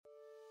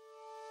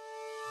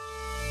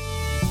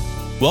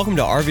Welcome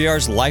to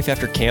RVR's Life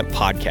After Camp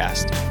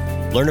podcast.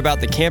 Learn about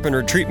the camp and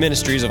retreat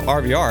ministries of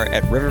RVR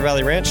at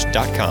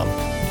rivervalleyranch.com.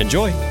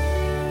 Enjoy.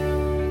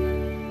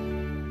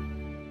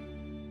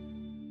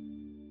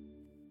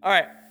 All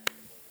right.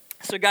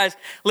 So guys,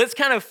 let's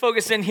kind of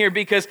focus in here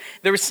because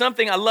there was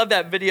something, I love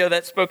that video,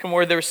 that spoken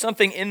word. There was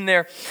something in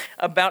there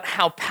about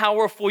how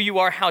powerful you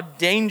are, how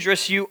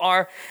dangerous you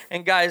are.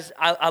 And guys,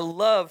 I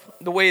love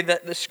the way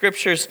that the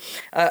scriptures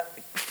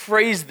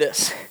phrase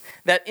this,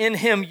 that in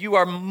him you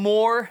are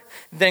more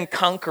than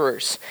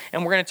conquerors.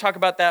 And we're going to talk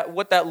about that,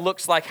 what that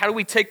looks like. How do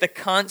we take the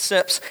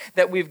concepts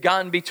that we've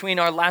gotten between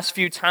our last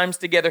few times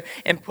together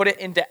and put it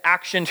into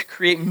action to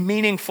create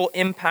meaningful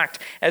impact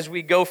as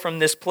we go from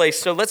this place?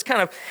 So let's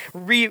kind of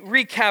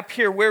recap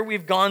here where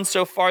we've gone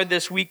so far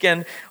this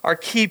weekend. Our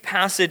key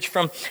passage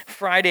from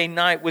Friday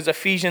night was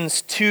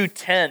Ephesians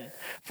 2:10.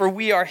 For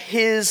we are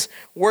his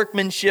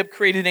workmanship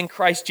created in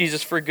Christ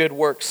Jesus for good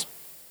works,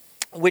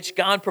 which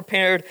God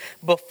prepared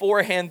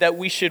beforehand that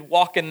we should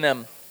walk in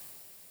them.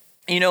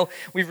 You know,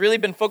 we've really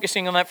been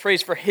focusing on that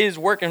phrase for his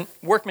work and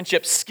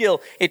workmanship,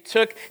 skill. It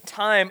took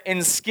time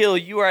and skill.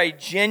 You are a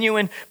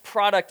genuine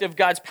product of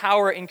God's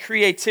power and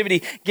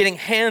creativity, getting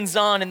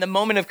hands-on in the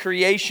moment of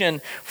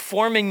creation,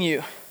 forming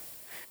you,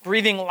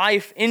 breathing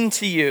life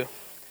into you.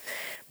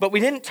 But we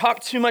didn't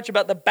talk too much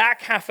about the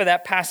back half of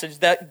that passage,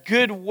 that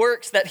good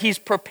works that he's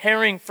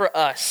preparing for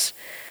us.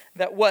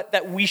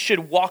 That we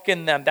should walk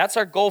in them. That's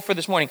our goal for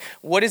this morning.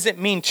 What does it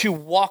mean to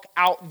walk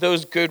out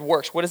those good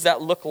works? What does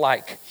that look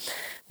like?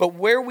 But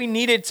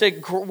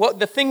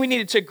the thing we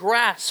needed to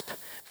grasp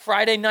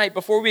Friday night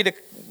before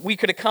we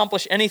could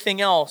accomplish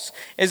anything else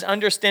is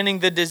understanding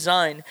the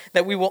design,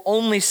 that we will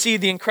only see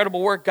the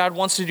incredible work God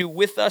wants to do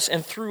with us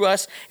and through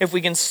us if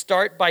we can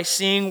start by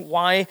seeing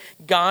why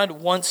God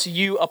wants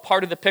you a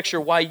part of the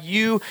picture, why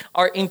you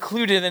are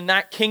included in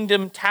that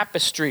kingdom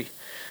tapestry,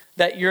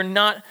 that you're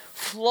not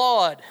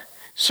flawed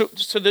to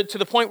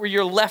the point where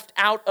you're left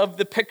out of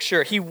the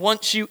picture. He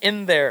wants you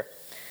in there.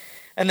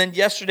 And then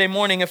yesterday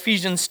morning,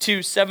 Ephesians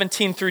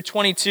 2:17 through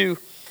 22,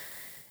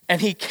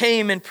 and he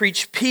came and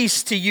preached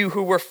peace to you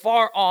who were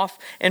far off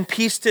and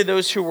peace to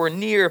those who were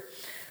near.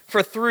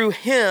 For through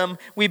him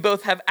we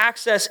both have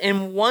access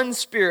in one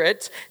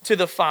spirit to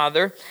the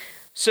Father.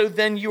 So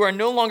then you are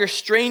no longer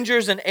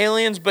strangers and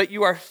aliens, but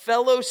you are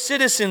fellow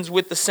citizens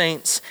with the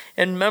saints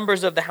and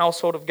members of the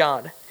household of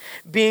God,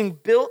 being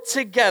built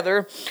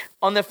together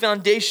on the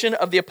foundation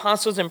of the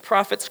apostles and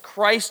prophets,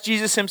 Christ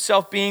Jesus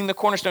himself being the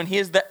cornerstone. He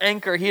is the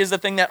anchor. He is the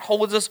thing that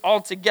holds us all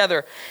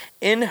together,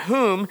 in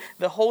whom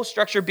the whole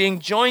structure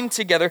being joined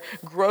together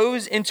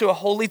grows into a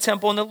holy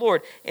temple in the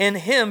Lord. In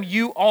him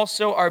you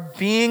also are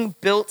being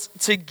built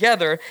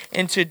together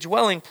into a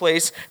dwelling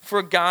place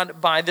for God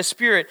by the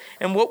Spirit.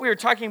 And what we were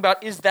talking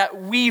about is that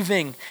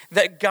weaving,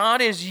 that God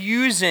is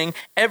using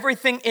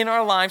everything in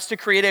our lives to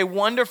create a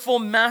wonderful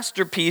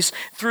masterpiece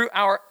through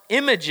our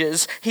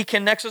images. He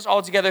connects us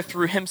all together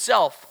through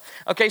himself.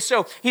 Okay,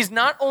 so he's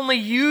not only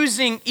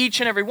using each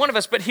and every one of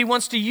us, but he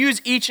wants to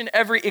use each and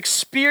every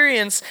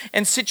experience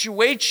and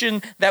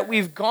situation that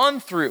we've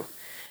gone through.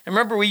 And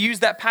remember, we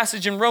used that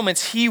passage in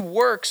Romans. He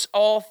works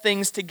all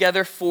things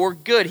together for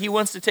good. He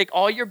wants to take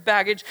all your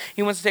baggage.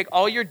 He wants to take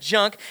all your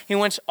junk. He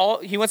wants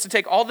to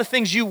take all the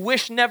things you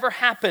wish never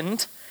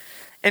happened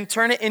and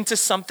turn it into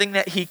something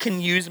that he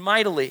can use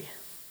mightily.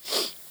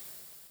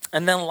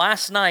 And then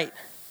last night,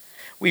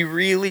 we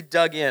really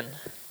dug in.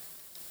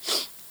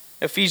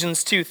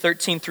 Ephesians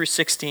 2:13 through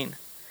 16.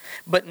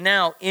 But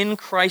now in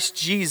Christ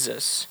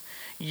Jesus,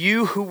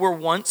 you who were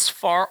once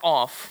far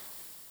off,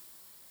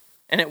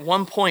 and at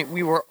one point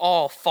we were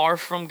all far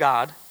from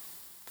God,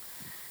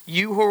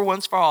 you who were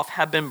once far off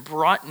have been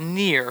brought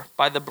near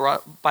by the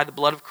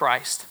blood of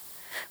Christ.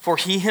 For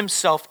he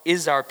himself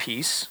is our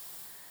peace,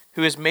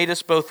 who has made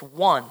us both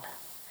one,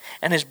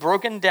 and has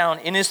broken down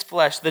in his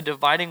flesh the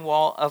dividing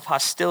wall of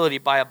hostility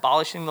by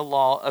abolishing the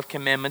law of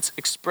commandments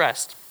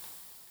expressed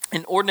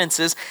in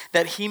ordinances,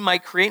 that he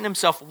might create in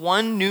himself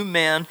one new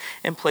man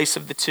in place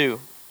of the two,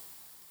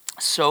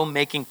 so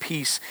making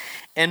peace,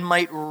 and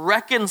might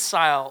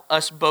reconcile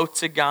us both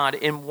to God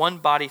in one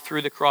body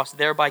through the cross,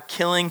 thereby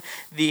killing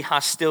the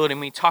hostility.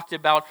 And we talked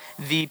about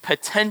the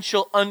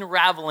potential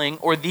unraveling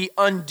or the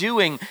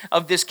undoing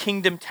of this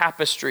kingdom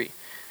tapestry.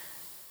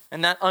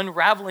 And that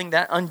unraveling,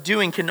 that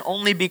undoing can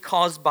only be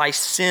caused by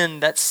sin,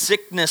 that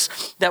sickness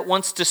that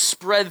wants to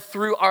spread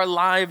through our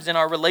lives and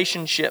our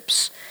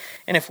relationships.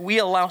 And if we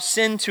allow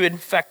sin to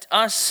infect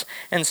us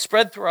and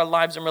spread through our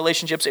lives and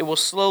relationships, it will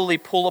slowly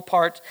pull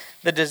apart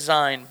the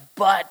design.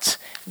 But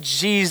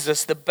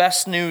Jesus, the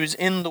best news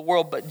in the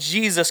world, but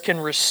Jesus can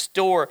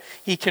restore,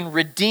 he can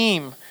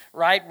redeem,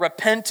 right?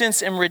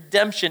 Repentance and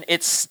redemption,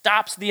 it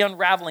stops the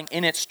unraveling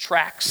in its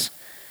tracks.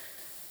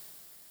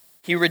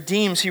 He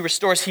redeems, he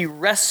restores, he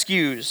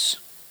rescues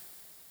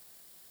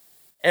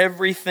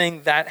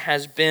everything that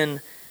has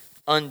been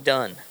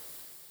undone.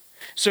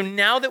 So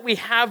now that we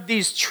have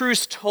these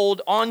truths to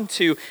hold on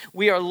to,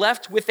 we are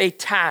left with a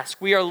task.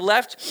 We are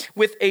left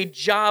with a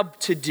job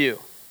to do.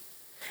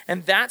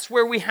 And that's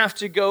where we have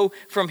to go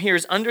from here,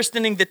 is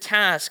understanding the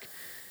task,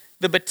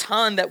 the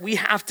baton that we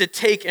have to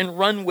take and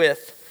run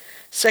with.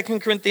 2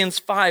 Corinthians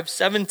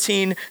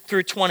 5:17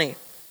 through 20.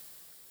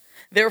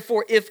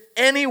 Therefore, if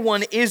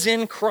anyone is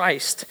in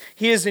Christ,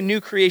 he is a new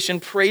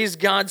creation. Praise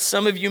God.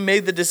 Some of you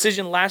made the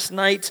decision last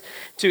night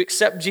to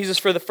accept Jesus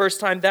for the first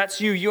time. That's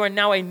you. You are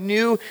now a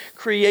new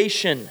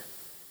creation.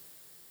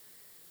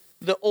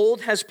 The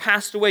old has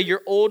passed away.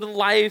 Your old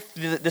life,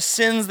 the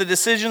sins, the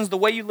decisions, the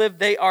way you live,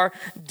 they are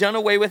done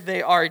away with.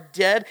 They are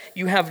dead.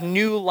 You have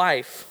new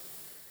life.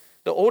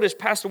 The old has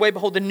passed away.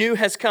 Behold, the new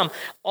has come.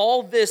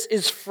 All this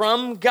is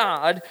from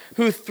God,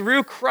 who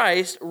through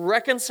Christ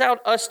reconciled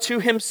us to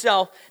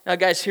himself. Now,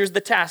 guys, here's the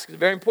task. It's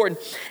very important.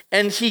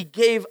 And he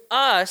gave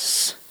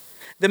us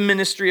the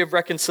ministry of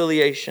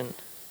reconciliation.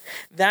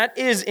 That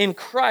is, in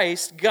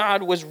Christ,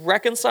 God was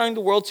reconciling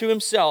the world to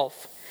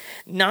himself,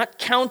 not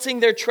counting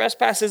their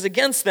trespasses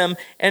against them,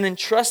 and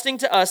entrusting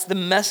to us the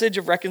message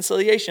of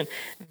reconciliation.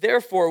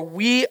 Therefore,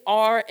 we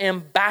are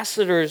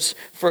ambassadors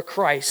for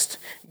Christ,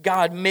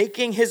 God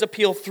making his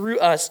appeal through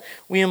us.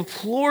 We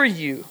implore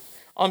you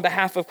on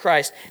behalf of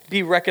Christ,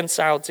 be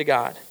reconciled to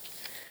God.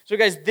 So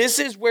guys, this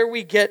is where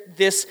we get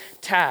this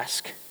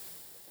task.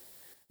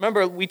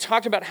 Remember, we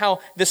talked about how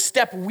the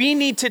step we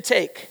need to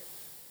take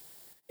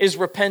is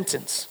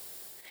repentance.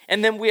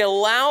 And then we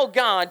allow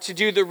God to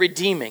do the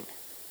redeeming.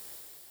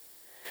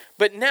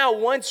 But now,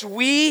 once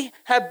we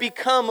have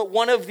become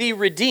one of the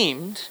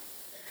redeemed,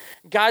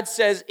 God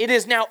says, it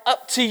is now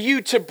up to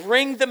you to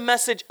bring the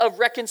message of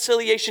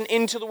reconciliation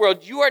into the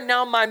world. You are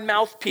now my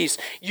mouthpiece.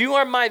 You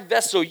are my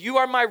vessel. You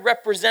are my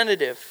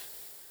representative.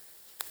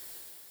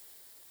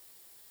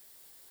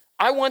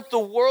 I want the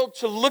world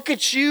to look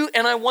at you,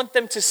 and I want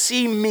them to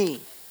see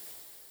me.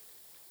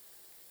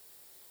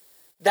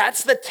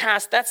 That's the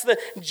task. That's the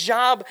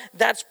job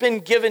that's been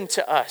given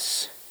to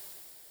us.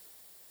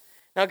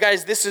 Now,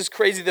 guys, this is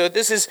crazy, though.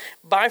 This is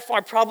by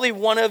far probably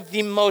one of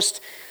the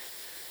most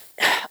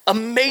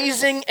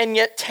amazing and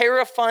yet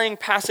terrifying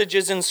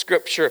passages in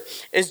Scripture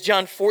is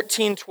John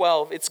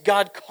 14:12. It's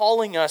God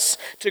calling us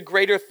to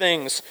greater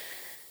things.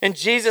 And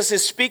Jesus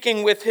is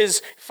speaking with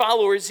his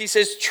followers. He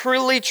says,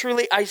 truly,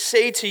 truly, I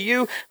say to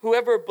you,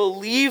 whoever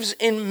believes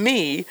in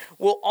me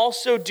will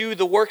also do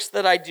the works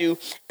that I do,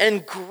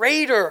 and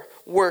greater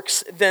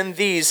works than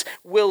these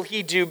will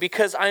he do,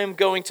 because I am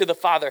going to the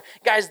Father.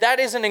 Guys, that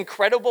is an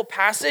incredible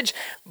passage,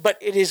 but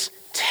it is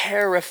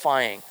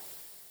terrifying.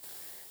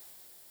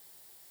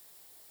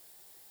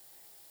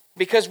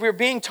 Because we're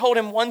being told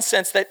in one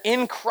sense that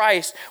in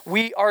Christ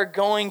we are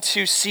going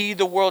to see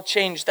the world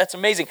change. That's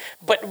amazing.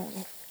 But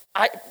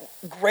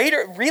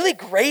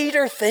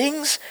greater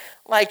things?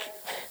 Like,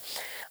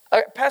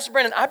 Pastor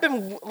Brandon,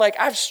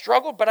 I've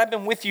struggled, but I've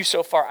been with you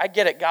so far. I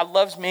get it. God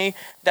loves me.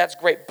 That's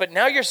great. But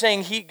now you're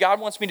saying God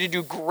wants me to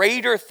do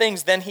greater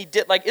things than he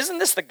did. Like, isn't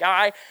this the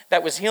guy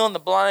that was healing the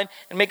blind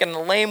and making the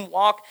lame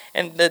walk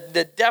and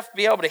the deaf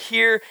be able to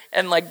hear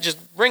and like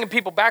just bringing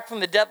people back from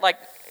the dead? Like,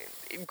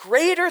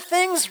 greater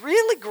things?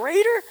 Really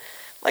greater?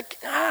 Like,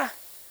 I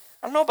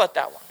don't know about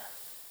that one.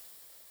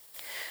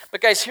 But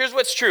guys, here's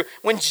what's true.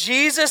 When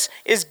Jesus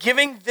is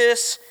giving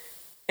this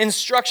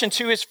instruction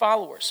to his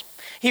followers,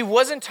 he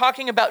wasn't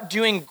talking about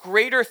doing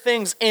greater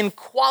things in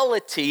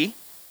quality,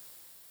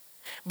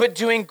 but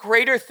doing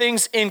greater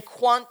things in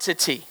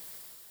quantity.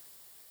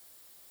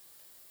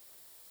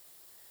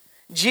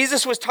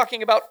 Jesus was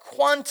talking about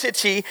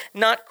quantity,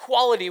 not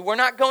quality. We're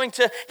not going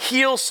to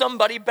heal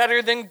somebody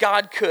better than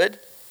God could.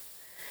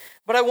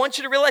 But I want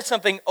you to realize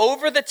something.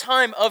 Over the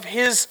time of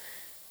his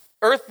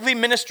earthly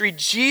ministry,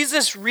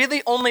 Jesus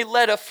really only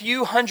led a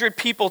few hundred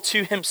people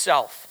to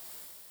himself.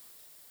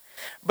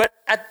 But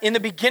in the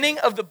beginning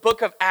of the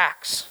book of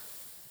Acts,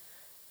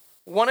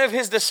 one of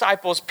his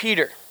disciples,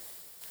 Peter,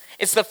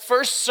 it's the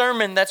first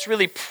sermon that's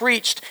really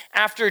preached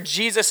after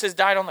Jesus has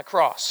died on the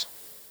cross.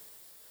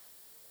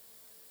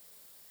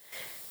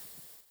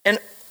 And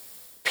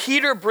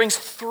Peter brings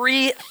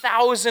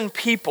 3,000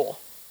 people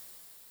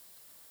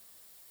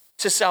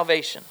to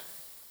salvation.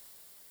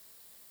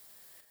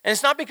 And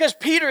it's not because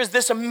Peter is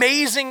this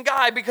amazing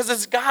guy, because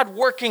it's God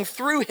working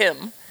through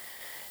him.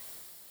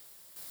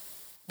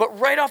 But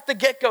right off the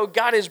get-go,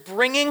 God is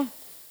bringing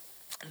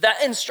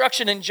that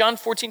instruction in John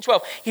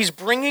 14:12. He's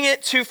bringing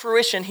it to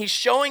fruition. He's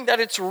showing that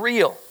it's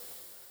real.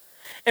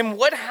 And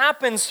what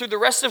happens through the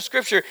rest of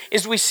Scripture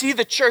is we see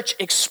the church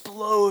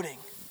exploding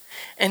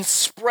and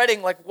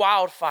spreading like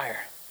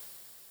wildfire.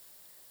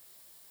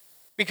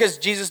 Because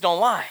Jesus don't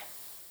lie.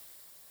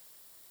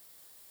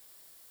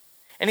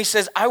 And he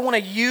says, I want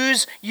to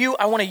use you,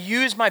 I want to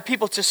use my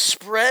people to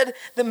spread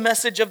the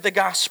message of the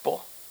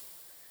gospel.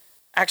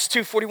 Acts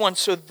 2:41,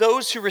 so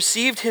those who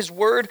received his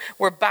word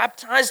were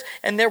baptized,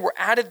 and there were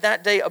added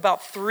that day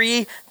about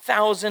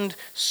 3,000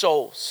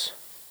 souls.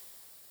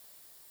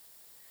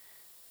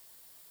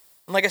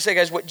 And like I said,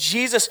 guys, what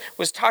Jesus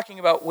was talking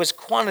about was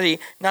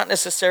quantity, not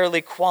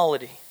necessarily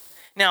quality.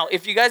 Now,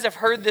 if you guys have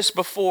heard this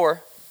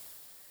before,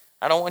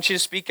 I don't want you to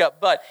speak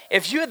up, but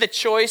if you had the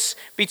choice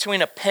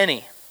between a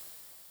penny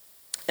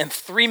and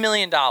 $3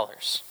 million,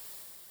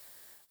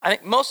 I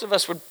think most of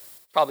us would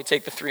probably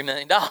take the $3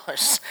 million. I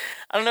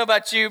don't know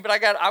about you, but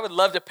I would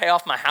love to pay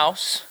off my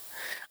house.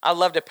 I'd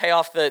love to pay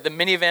off the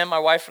minivan my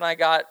wife and I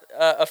got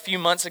a few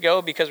months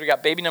ago because we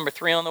got baby number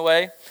 3 on the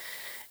way.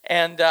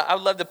 And I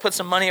would love to put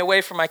some money away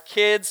for my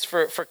kids,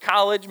 for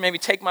college, maybe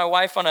take my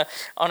wife on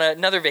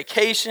another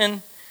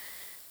vacation.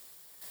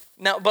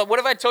 Now, but what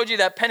if I told you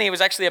that penny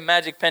was actually a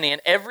magic penny, and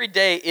every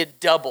day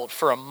it doubled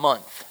for a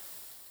month?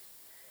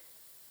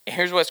 And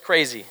here's what's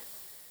crazy.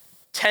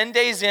 10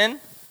 days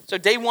in, so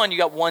day 1, you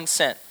got 1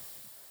 cent.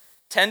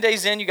 10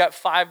 days in, you got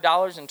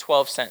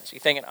 $5.12. You're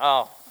thinking,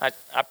 oh, I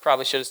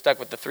probably should have stuck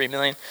with the $3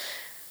 million.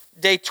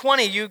 Day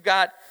 20, you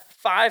got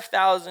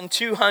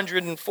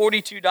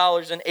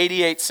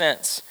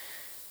 $5,242.88.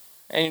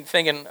 And you're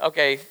thinking,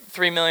 okay,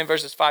 $3 million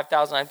versus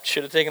 $5,000, I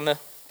should have taken the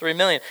 $3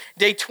 million.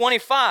 Day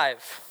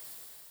 25,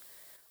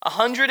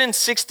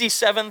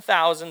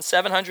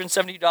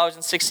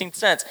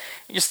 $167,770.16.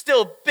 You're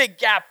still a big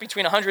gap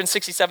between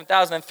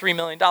 $167,000 and $3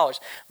 million.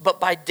 But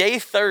by day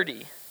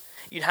 30,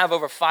 you'd have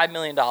over $5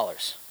 million.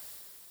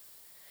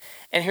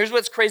 And here's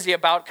what's crazy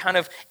about kind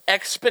of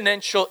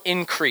exponential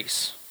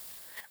increase.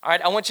 All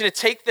right, I want you to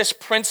take this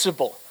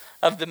principle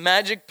of the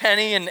magic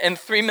penny and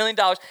 $3 million,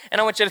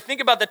 and I want you to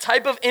think about the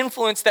type of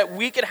influence that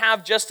we could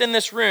have just in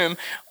this room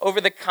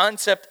over the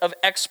concept of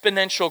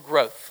exponential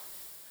growth.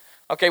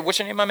 Okay, what's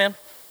your name, my man?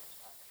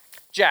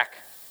 Jack.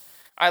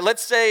 All right,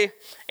 let's say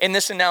in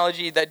this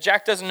analogy that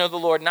Jack doesn't know the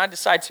Lord, and I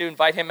decide to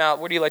invite him out.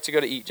 Where do you like to go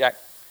to eat, Jack?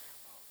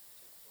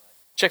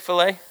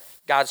 Chick-fil-A?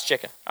 God's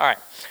chicken. All right.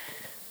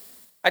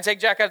 I take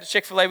Jack out to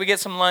Chick-fil-A. We get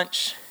some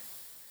lunch.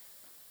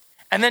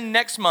 And then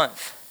next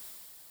month,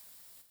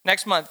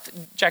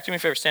 Jack, do me a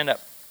favor, stand up.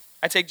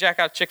 I take Jack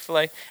out to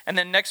Chick-fil-A. And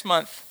then next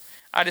month,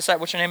 I decide,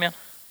 what's your name, man?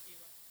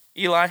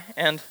 Eli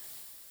and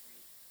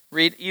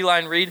Reed. Eli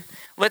and Reed.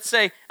 Let's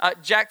say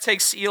Jack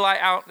takes Eli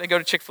out. They go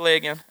to Chick-fil-A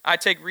again. I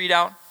take Reed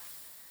out,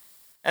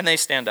 and they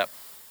stand up.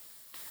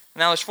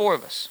 Now there's 4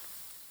 of us.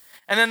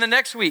 And then the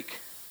next week,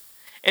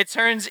 it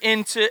turns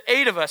into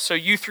 8 of us. So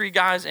you 3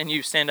 guys and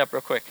you stand up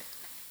real quick.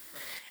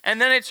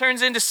 And then it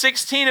turns into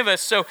 16 of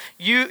us. So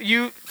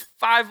you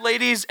 5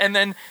 ladies and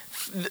then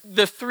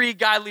the 3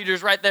 guy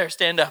leaders right there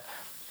stand up.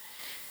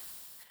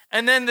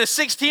 And then the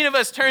 16 of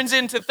us turns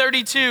into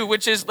 32,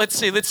 which is, let's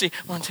see. 1, 2,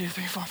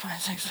 3, 4,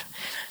 5, 6, 7,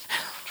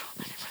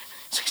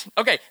 16.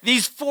 Okay,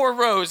 these 4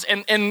 rows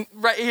and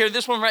right here,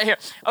 this one right here.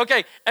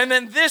 Okay, and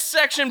then this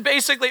section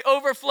basically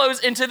overflows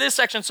into this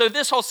section. So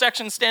this whole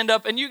section stand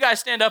up and you guys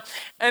stand up.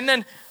 And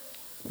then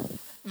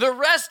the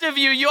rest of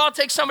you all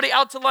take somebody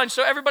out to lunch.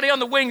 So everybody on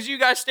the wings, you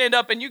guys stand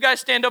up and you guys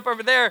stand up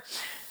over there.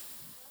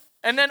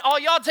 And then all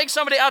y'all take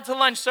somebody out to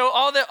lunch. So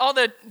all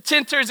the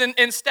tinters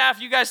and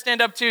staff, you guys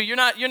stand up too. You're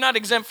not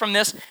exempt from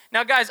this.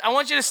 Now guys, I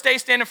want you to stay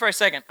standing for a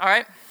second, all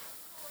right?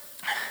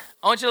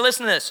 I want you to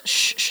listen to this.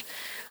 Shh.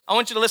 I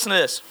want you to listen to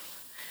this.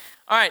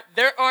 All right,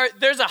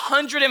 there's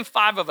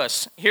 105 of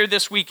us here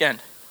this weekend.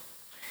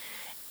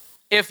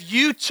 If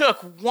you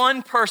took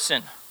one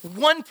person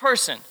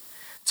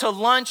to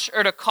lunch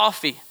or to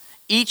coffee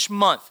each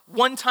month,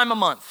 one time a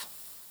month,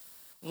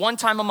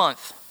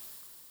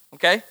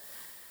 okay?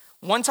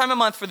 One time a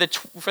month for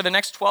the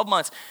next 12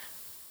 months.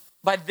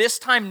 By this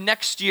time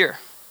next year,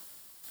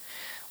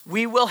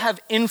 we will have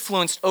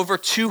influenced over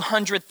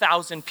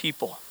 200,000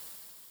 people.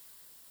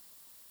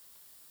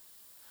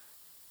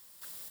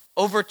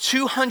 Over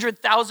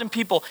 200,000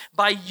 people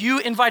by you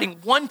inviting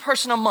one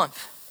person a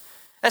month.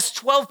 That's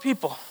 12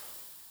 people.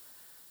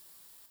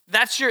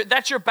 That's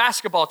your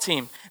basketball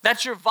team.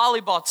 That's your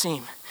volleyball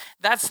team.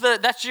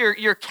 That's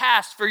your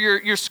cast for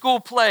your school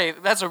play.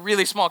 That's a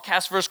really small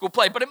cast for a school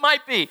play, but it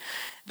might be.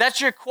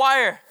 That's your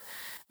choir.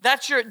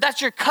 That's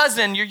your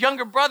cousin, your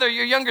younger brother,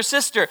 your younger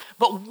sister.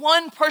 But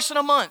one person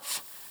a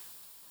month.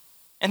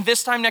 And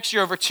this time next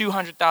year, over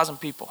 200,000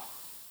 people.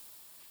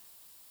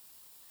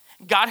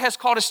 God has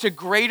called us to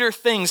greater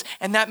things,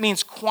 and that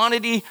means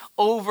quantity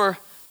over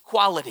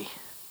quality.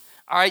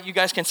 All right, you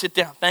guys can sit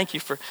down. Thank you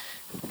for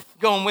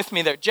going with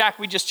me there. Jack,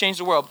 we just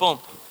changed the world. Boom.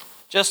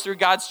 Just through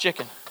God's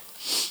chicken.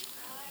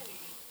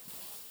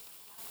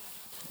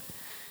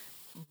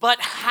 But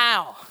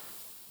how?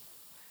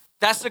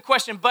 That's the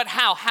question. But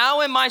how?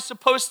 How am I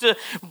supposed to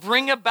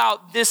bring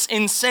about this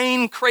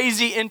insane,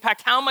 crazy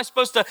impact? How am I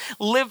supposed to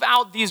live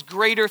out these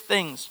greater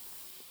things?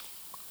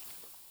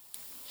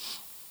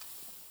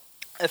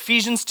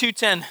 Ephesians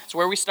 2:10, it's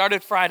where we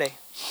started Friday.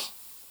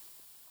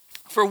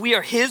 For we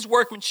are his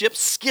workmanship,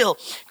 skill,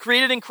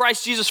 created in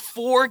Christ Jesus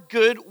for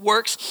good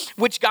works,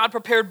 which God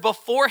prepared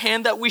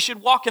beforehand that we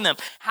should walk in them.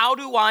 How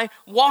do I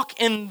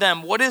walk in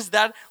them? What does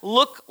that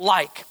look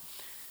like?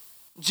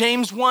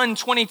 James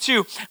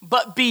 1:22,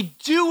 but be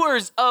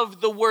doers of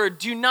the word.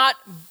 Do not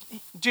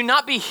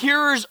be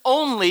hearers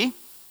only,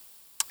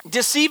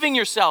 deceiving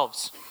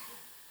yourselves.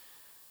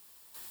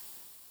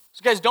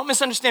 So guys, don't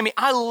misunderstand me.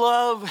 I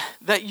love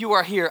that you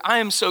are here. I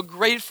am so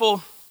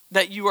grateful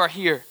that you are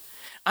here.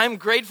 I'm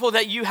grateful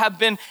that you have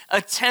been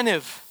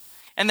attentive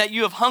and that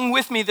you have hung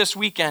with me this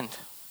weekend.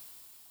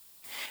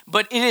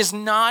 But it is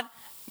not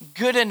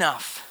good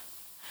enough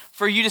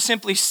for you to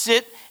simply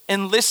sit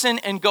and listen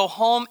and go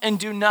home and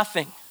do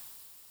nothing.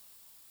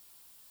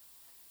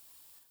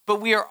 But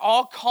we are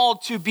all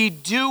called to be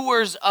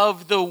doers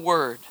of the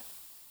word,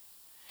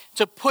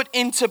 to put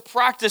into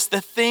practice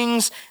the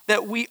things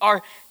that we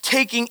are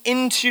taking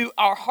into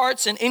our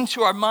hearts and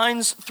into our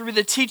minds through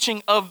the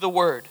teaching of the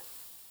word.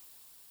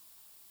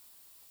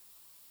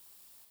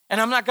 And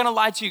I'm not going to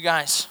lie to you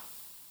guys.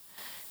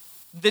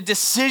 The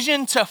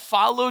decision to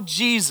follow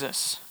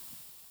Jesus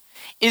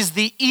is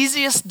the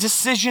easiest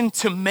decision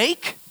to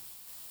make,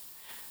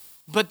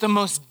 but the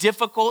most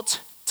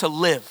difficult to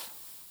live.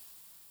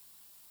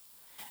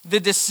 The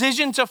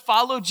decision to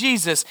follow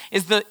Jesus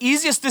is the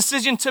easiest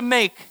decision to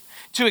make,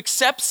 to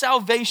accept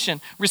salvation,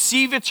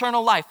 receive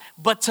eternal life,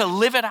 but to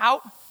live it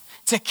out,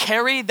 to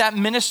carry that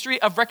ministry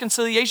of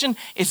reconciliation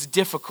is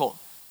difficult.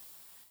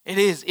 It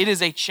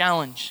is a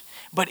challenge,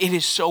 but it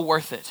is so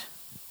worth it.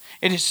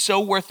 It is so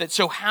worth it.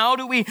 So how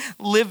do we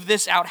live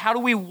this out? How do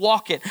we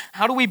walk it?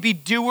 How do we be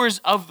doers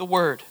of the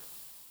word?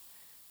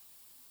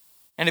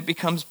 And it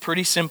becomes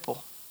pretty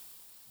simple.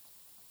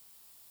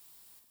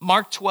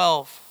 Mark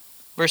 12,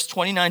 verse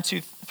 29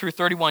 through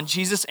 31,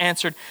 Jesus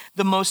answered,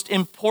 "The most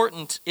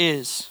important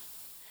is,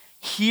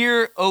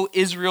 hear, O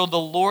Israel, the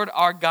Lord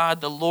our God,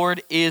 the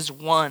Lord is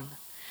one.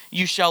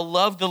 You shall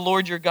love the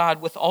Lord your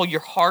God with all your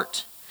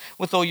heart,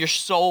 with all your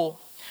soul,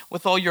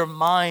 with all your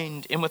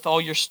mind, and with all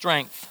your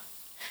strength.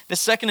 The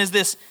second is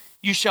this,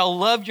 you shall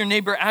love your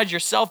neighbor as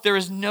yourself. There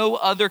is no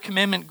other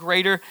commandment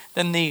greater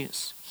than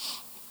these."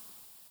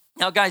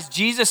 Now, guys,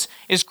 Jesus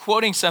is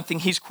quoting something.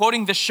 He's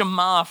quoting the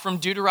Shema from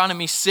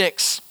Deuteronomy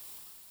 6.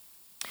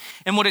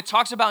 And what it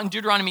talks about in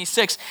Deuteronomy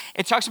 6,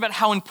 it talks about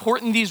how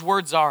important these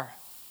words are.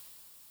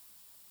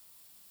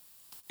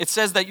 It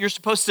says that you're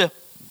supposed to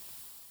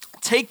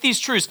take these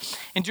truths.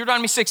 In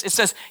Deuteronomy 6, it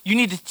says you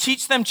need to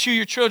teach them to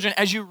your children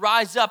as you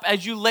rise up,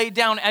 as you lay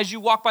down, as you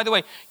walk by the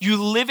way.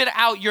 You live it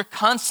out. You're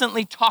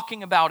constantly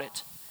talking about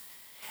it.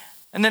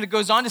 And then it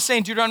goes on to say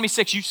in Deuteronomy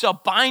 6, you shall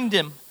bind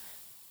him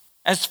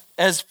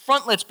as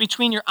frontlets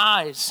between your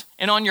eyes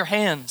and on your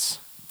hands.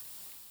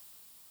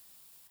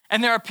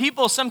 And there are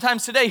people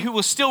sometimes today who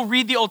will still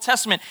read the Old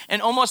Testament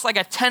and almost like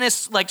a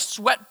tennis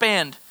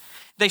sweatband,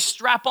 they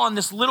strap on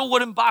this little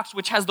wooden box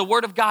which has the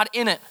word of God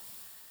in it.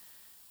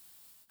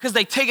 Because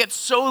they take it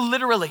so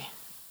literally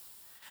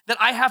that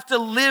I have to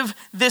live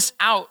this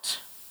out.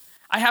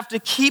 I have to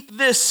keep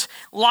this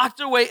locked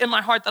away in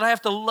my heart, that I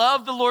have to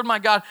love the Lord my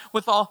God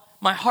with all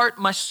my heart,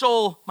 my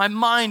soul, my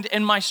mind,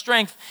 and my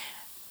strength.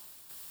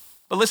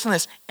 But listen to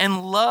this,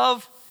 and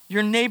love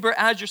your neighbor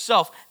as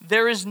yourself.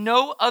 There is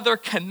no other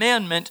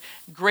commandment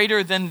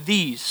greater than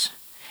these.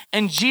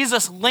 And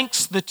Jesus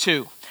links the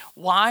two.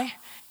 Why?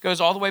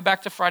 Goes all the way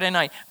back to Friday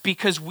night.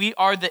 Because we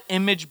are the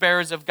image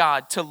bearers of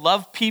God. To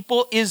love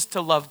people is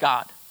to love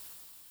God.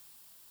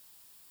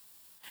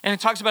 And it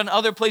talks about in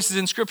other places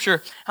in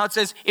Scripture how it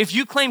says, if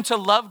you claim to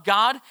love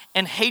God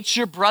and hate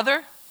your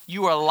brother,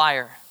 you are a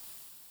liar.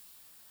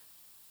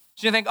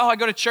 So you think, I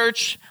go to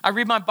church, I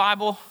read my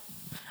Bible,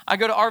 I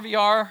go to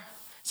RVR,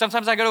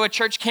 sometimes I go to a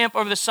church camp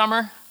over the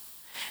summer,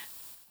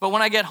 but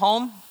when I get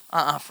home,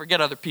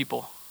 forget other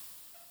people.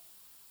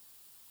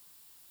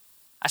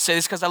 I say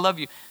this because I love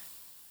you.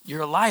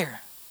 You're a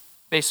liar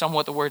based on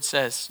what the word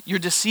says. You're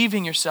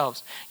deceiving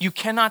yourselves. You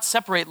cannot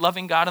separate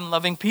loving God and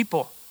loving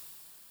people.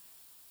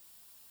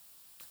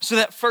 So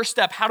that first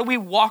step, how do we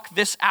walk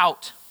this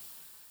out?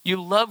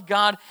 You love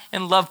God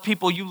and love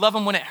people. You love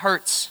them when it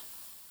hurts.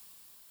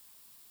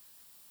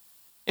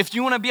 If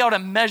you want to be able to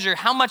measure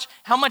how much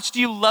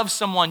do you love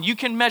someone, you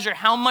can measure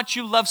how much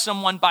you love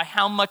someone by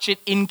how much it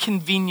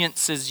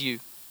inconveniences you.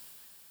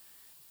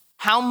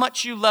 How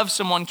much you love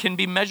someone can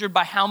be measured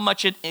by how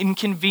much it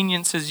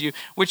inconveniences you,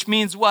 which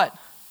means what?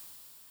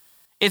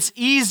 It's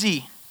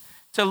easy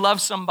to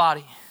love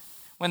somebody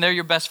when they're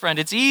your best friend.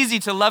 It's easy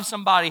to love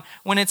somebody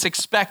when it's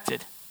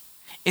expected.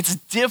 It's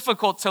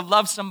difficult to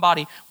love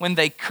somebody when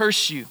they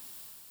curse you,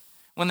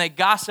 when they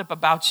gossip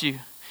about you,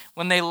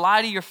 when they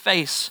lie to your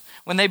face,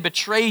 when they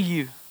betray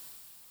you.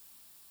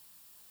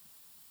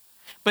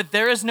 But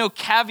there is no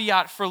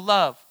caveat for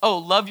love.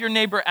 Love your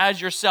neighbor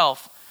as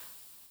yourself,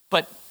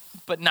 but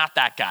not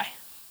that guy,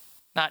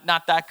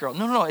 not that girl.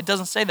 No, it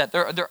doesn't say that.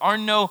 There are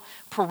no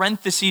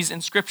parentheses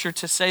in Scripture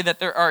to say that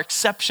there are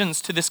exceptions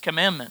to this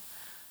commandment.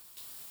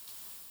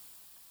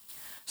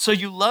 So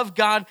you love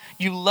God,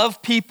 you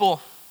love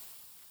people.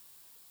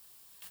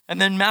 And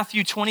then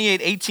Matthew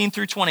 28, 18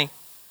 through 20.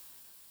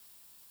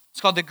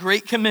 It's called the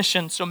Great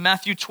Commission. So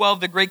Matthew 12,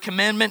 the Great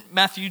Commandment.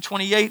 Matthew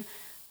 28,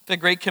 the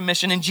Great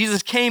Commission. And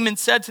Jesus came and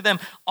said to them,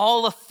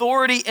 all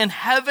authority in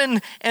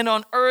heaven and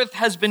on earth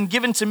has been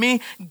given to me.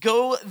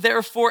 Go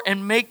therefore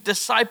and make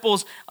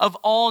disciples of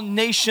all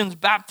nations,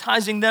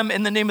 baptizing them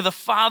in the name of the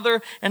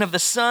Father and of the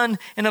Son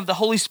and of the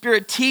Holy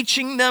Spirit,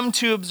 teaching them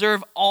to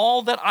observe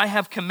all that I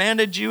have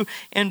commanded you.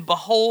 And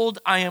behold,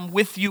 I am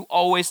with you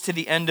always to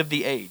the end of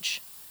the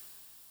age.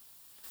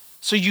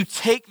 So you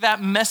take that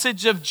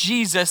message of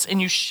Jesus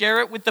and you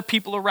share it with the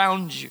people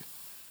around you.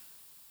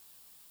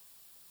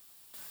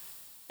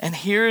 And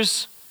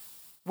here's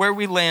where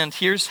we land.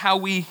 Here's how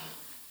we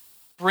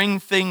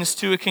bring things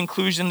to a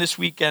conclusion this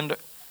weekend.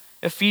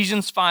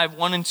 Ephesians 5,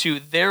 1 and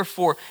 2.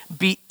 Therefore,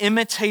 be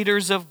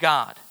imitators of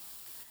God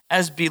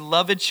as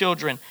beloved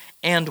children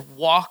and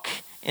walk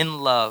in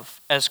love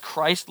as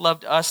Christ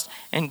loved us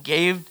and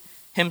gave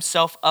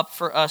himself up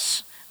for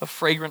us, a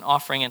fragrant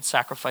offering and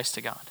sacrifice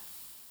to God.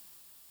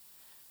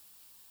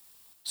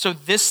 So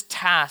this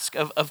task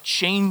of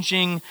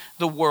changing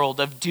the world,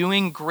 of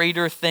doing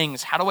greater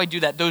things, how do I do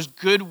that? Those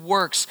good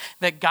works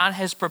that God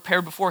has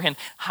prepared beforehand,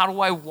 how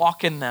do I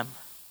walk in them?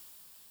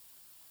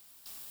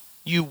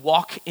 You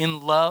walk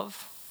in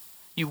love.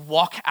 You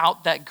walk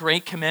out that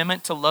great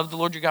commandment to love the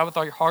Lord your God with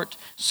all your heart,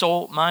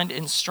 soul, mind,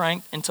 and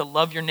strength, and to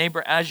love your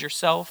neighbor as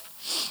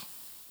yourself.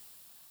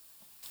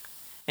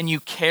 And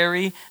you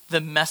carry the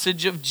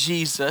message of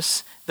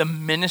Jesus, the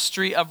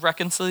ministry of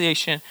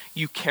reconciliation,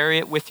 you carry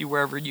it with you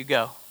wherever you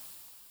go.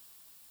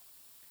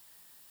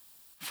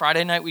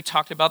 Friday night, we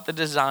talked about the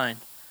design.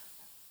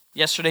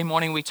 Yesterday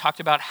morning, we talked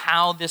about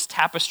how this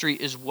tapestry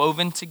is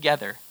woven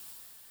together.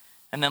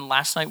 And then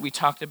last night, we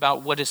talked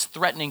about what is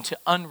threatening to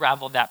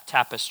unravel that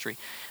tapestry.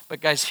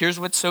 But guys, here's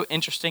what's so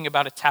interesting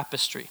about a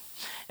tapestry,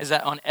 is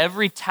that on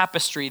every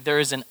tapestry, there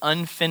is an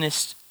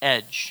unfinished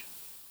edge.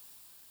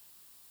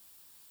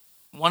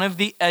 One of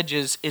the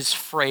edges is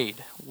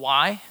frayed.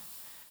 Why?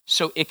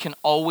 So it can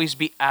always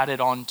be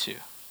added onto.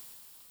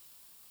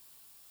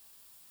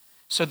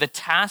 So the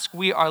task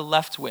we are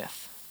left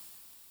with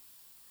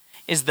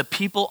is the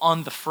people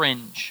on the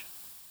fringe,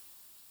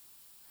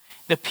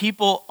 the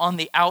people on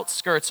the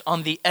outskirts,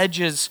 on the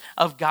edges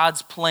of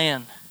God's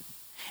plan,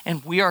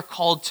 and we are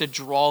called to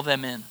draw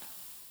them in.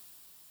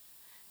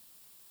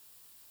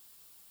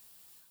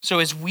 So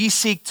as we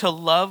seek to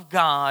love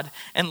God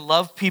and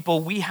love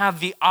people, we have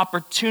the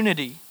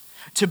opportunity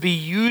to be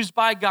used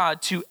by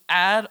God to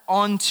add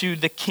onto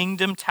the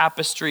kingdom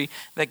tapestry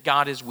that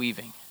God is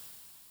weaving.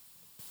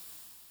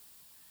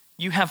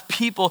 You have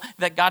people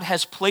that God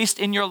has placed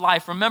in your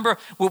life. Remember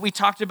what we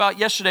talked about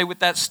yesterday with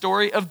that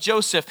story of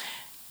Joseph.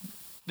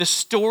 The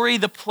story,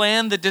 the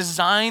plan, the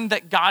design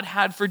that God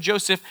had for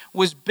Joseph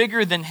was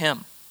bigger than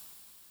him.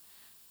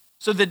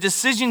 So the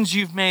decisions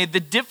you've made, the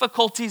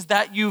difficulties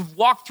that you've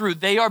walked through,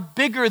 they are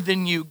bigger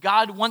than you.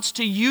 God wants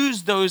to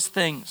use those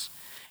things,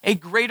 a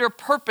greater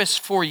purpose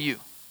for you.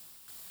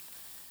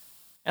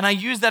 And I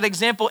use that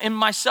example in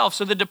myself.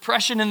 So the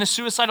depression and the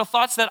suicidal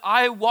thoughts that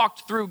I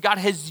walked through, God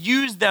has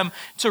used them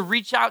to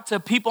reach out to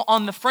people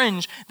on the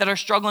fringe that are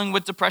struggling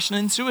with depression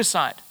and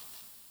suicide.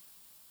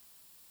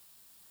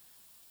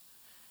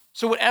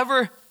 So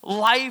whatever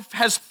life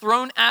has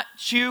thrown at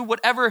you,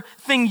 whatever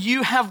thing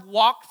you have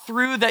walked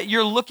through that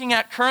you're looking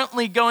at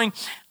currently going,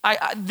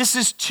 this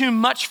is too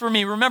much for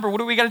me. Remember, what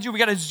do we got to do? We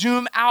got to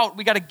zoom out.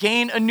 We got to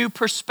gain a new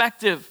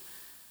perspective.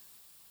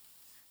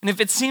 And if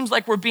it seems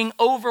like we're being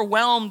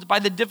overwhelmed by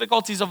the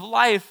difficulties of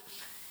life,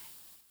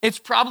 it's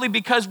probably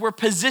because we're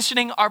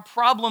positioning our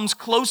problems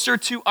closer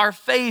to our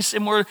face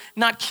and we're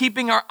not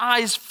keeping our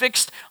eyes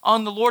fixed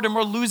on the Lord, and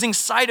we're losing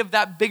sight of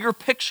that bigger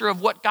picture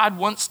of what God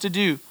wants to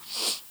do.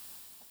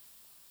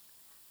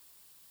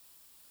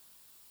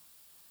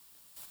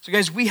 So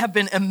guys, we have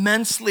been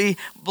immensely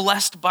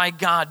blessed by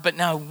God, but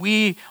now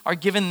we are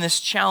given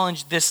this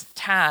challenge, this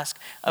task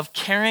of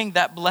carrying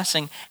that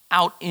blessing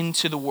out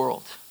into the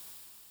world.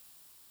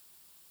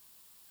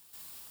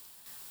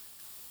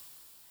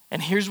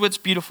 And here's what's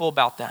beautiful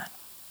about that.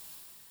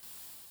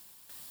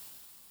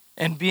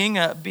 And being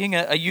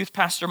a youth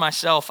pastor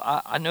myself,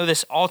 I know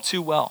this all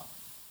too well.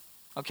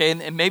 Okay,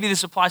 and maybe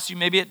this applies to you,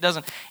 maybe it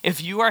doesn't.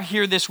 If you are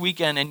here this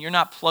weekend and you're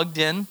not plugged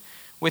in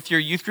with your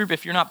youth group,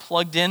 if you're not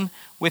plugged in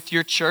with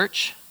your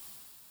church,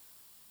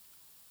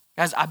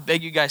 guys, I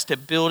beg you guys to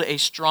build a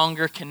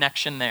stronger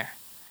connection there.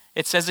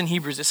 It says in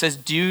Hebrews, it says,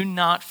 do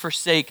not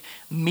forsake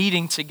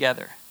meeting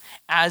together,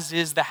 as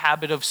is the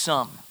habit of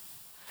some,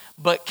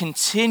 but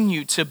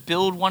continue to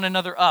build one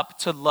another up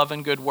to love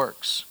and good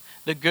works,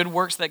 the good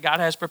works that God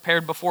has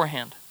prepared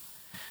beforehand.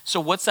 So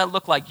what's that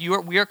look like?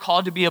 We are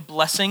called to be a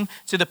blessing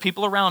to the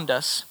people around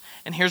us.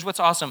 And here's what's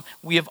awesome.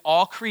 We have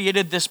all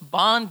created this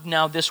bond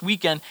now this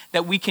weekend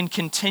that we can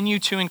continue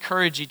to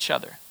encourage each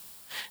other.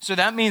 So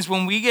that means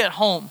when we get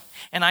home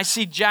and I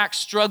see Jack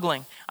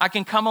struggling, I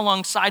can come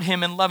alongside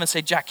him in love and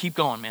say, Jack, keep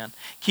going, man.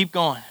 Keep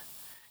going.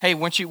 Hey,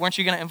 weren't you going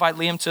to invite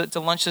Liam to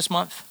lunch this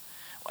month?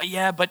 Well,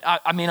 yeah, but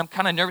I'm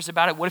kind of nervous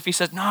about it. What if he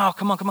says, no,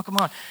 come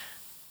on.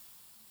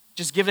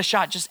 Just give it a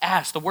shot. Just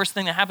ask. The worst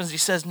thing that happens is he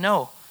says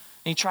no.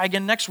 And you try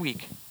again next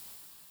week.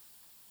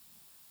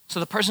 So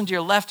the person to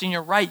your left and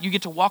your right, you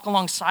get to walk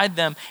alongside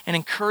them and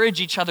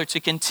encourage each other to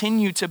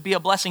continue to be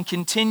a blessing,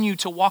 continue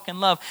to walk in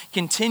love,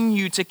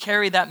 continue to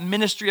carry that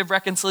ministry of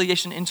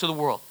reconciliation into the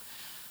world.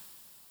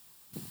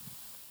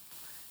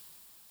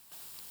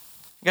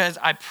 Guys,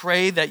 I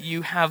pray that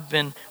you have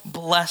been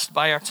blessed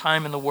by our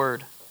time in the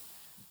Word.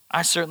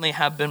 I certainly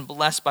have been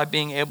blessed by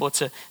being able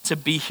to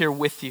be here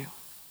with you.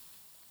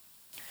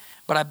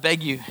 But I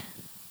beg you,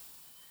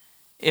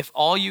 if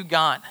all you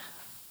got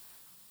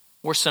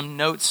were some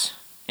notes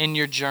in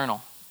your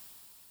journal,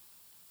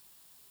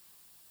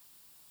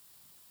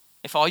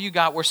 If all you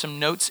got were some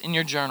notes in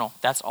your journal,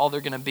 that's all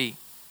they're going to be.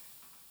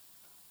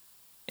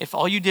 If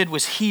all you did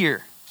was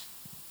hear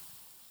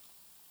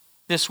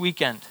this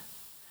weekend,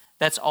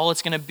 that's all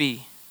it's going to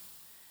be.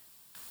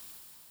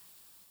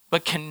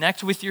 But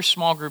connect with your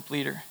small group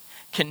leader.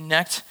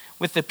 Connect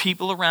with the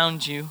people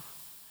around you,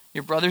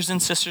 your brothers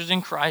and sisters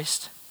in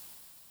Christ.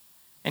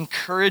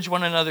 Encourage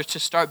one another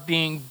to start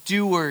being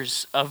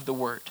doers of the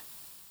word.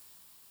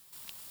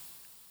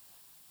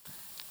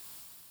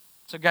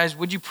 So guys,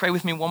 would you pray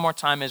with me one more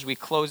time as we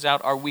close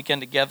out our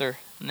weekend together,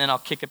 and then I'll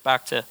kick it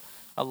back to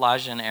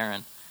Elijah and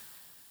Aaron.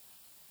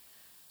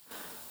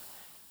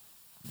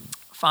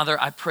 Father,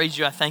 I praise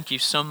you. I thank you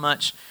so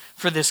much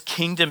for this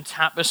kingdom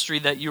tapestry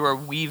that you are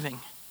weaving.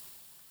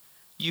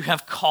 You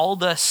have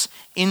called us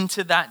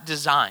into that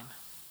design.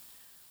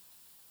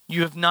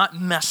 You have not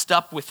messed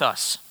up with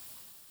us.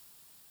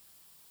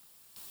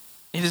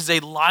 It is a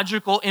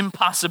logical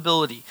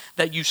impossibility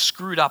that you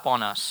screwed up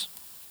on us.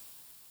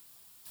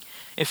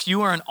 If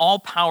you are an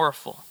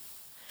all-powerful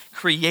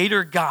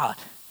creator God,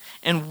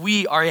 and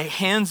we are a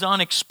hands-on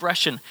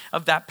expression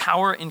of that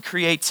power and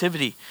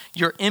creativity,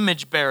 your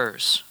image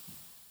bearers,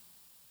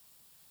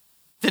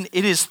 then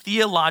it is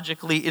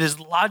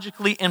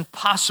logically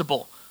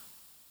impossible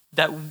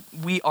that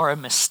we are a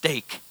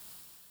mistake.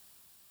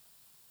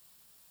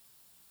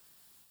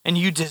 And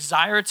you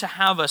desire to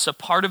have us a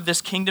part of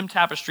this kingdom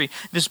tapestry,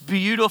 this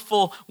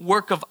beautiful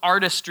work of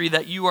artistry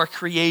that you are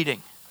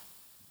creating.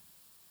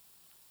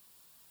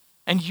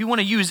 And you want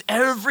to use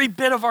every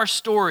bit of our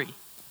story.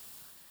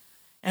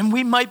 And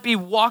we might be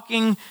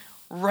walking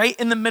right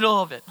in the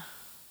middle of it.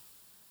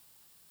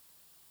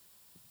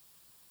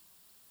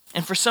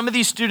 And for some of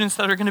these students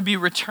that are going to be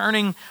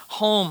returning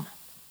home,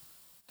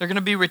 they're going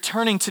to be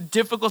returning to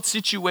difficult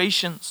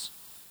situations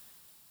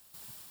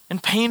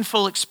and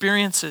painful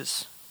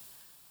experiences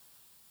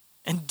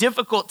and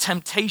difficult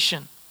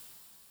temptation.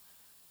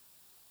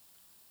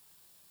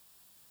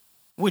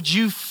 Would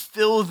you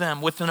fill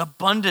them with an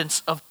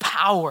abundance of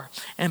power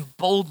and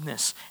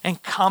boldness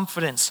and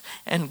confidence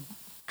and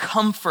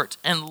comfort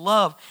and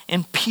love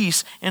and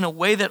peace in a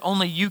way that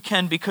only you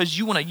can, because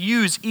you want to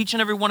use each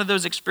and every one of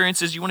those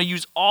experiences. You want to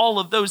use all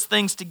of those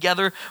things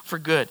together for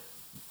good.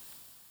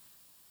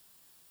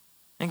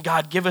 And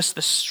God, give us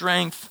the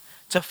strength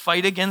to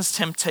fight against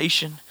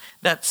temptation,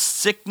 that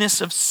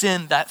sickness of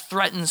sin that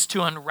threatens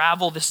to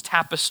unravel this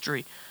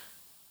tapestry.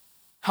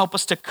 Help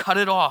us to cut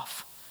it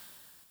off.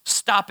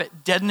 Stop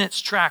it dead in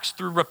its tracks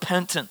through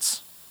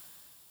repentance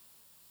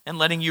and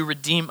letting you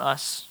redeem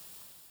us.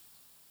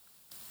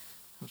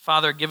 And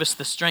Father, give us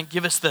the strength,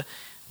 give us the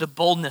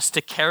boldness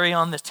to carry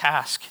on the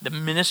task, the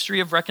ministry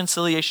of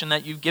reconciliation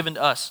that you've given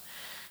to us.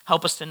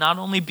 Help us to not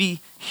only be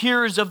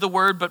hearers of the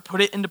word, but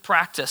put it into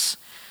practice.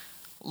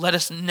 Let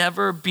us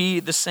never be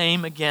the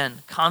same again,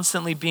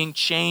 constantly being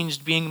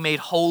changed, being made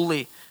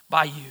holy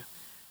by you.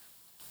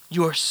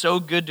 You are so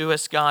good to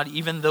us, God,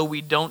 even though we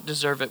don't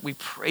deserve it. We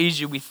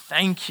praise you. We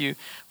thank you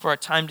for our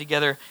time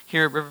together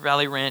here at River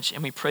Valley Ranch,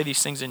 and we pray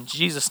these things in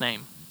Jesus'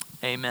 name.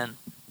 Amen.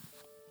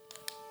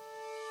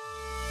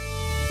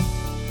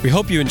 We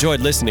hope you enjoyed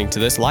listening to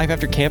this Life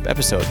After Camp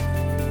episode.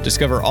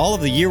 Discover all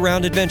of the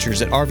year-round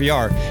adventures at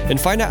RVR and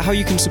find out how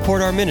you can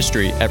support our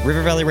ministry at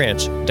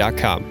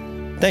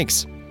rivervalleyranch.com.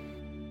 Thanks.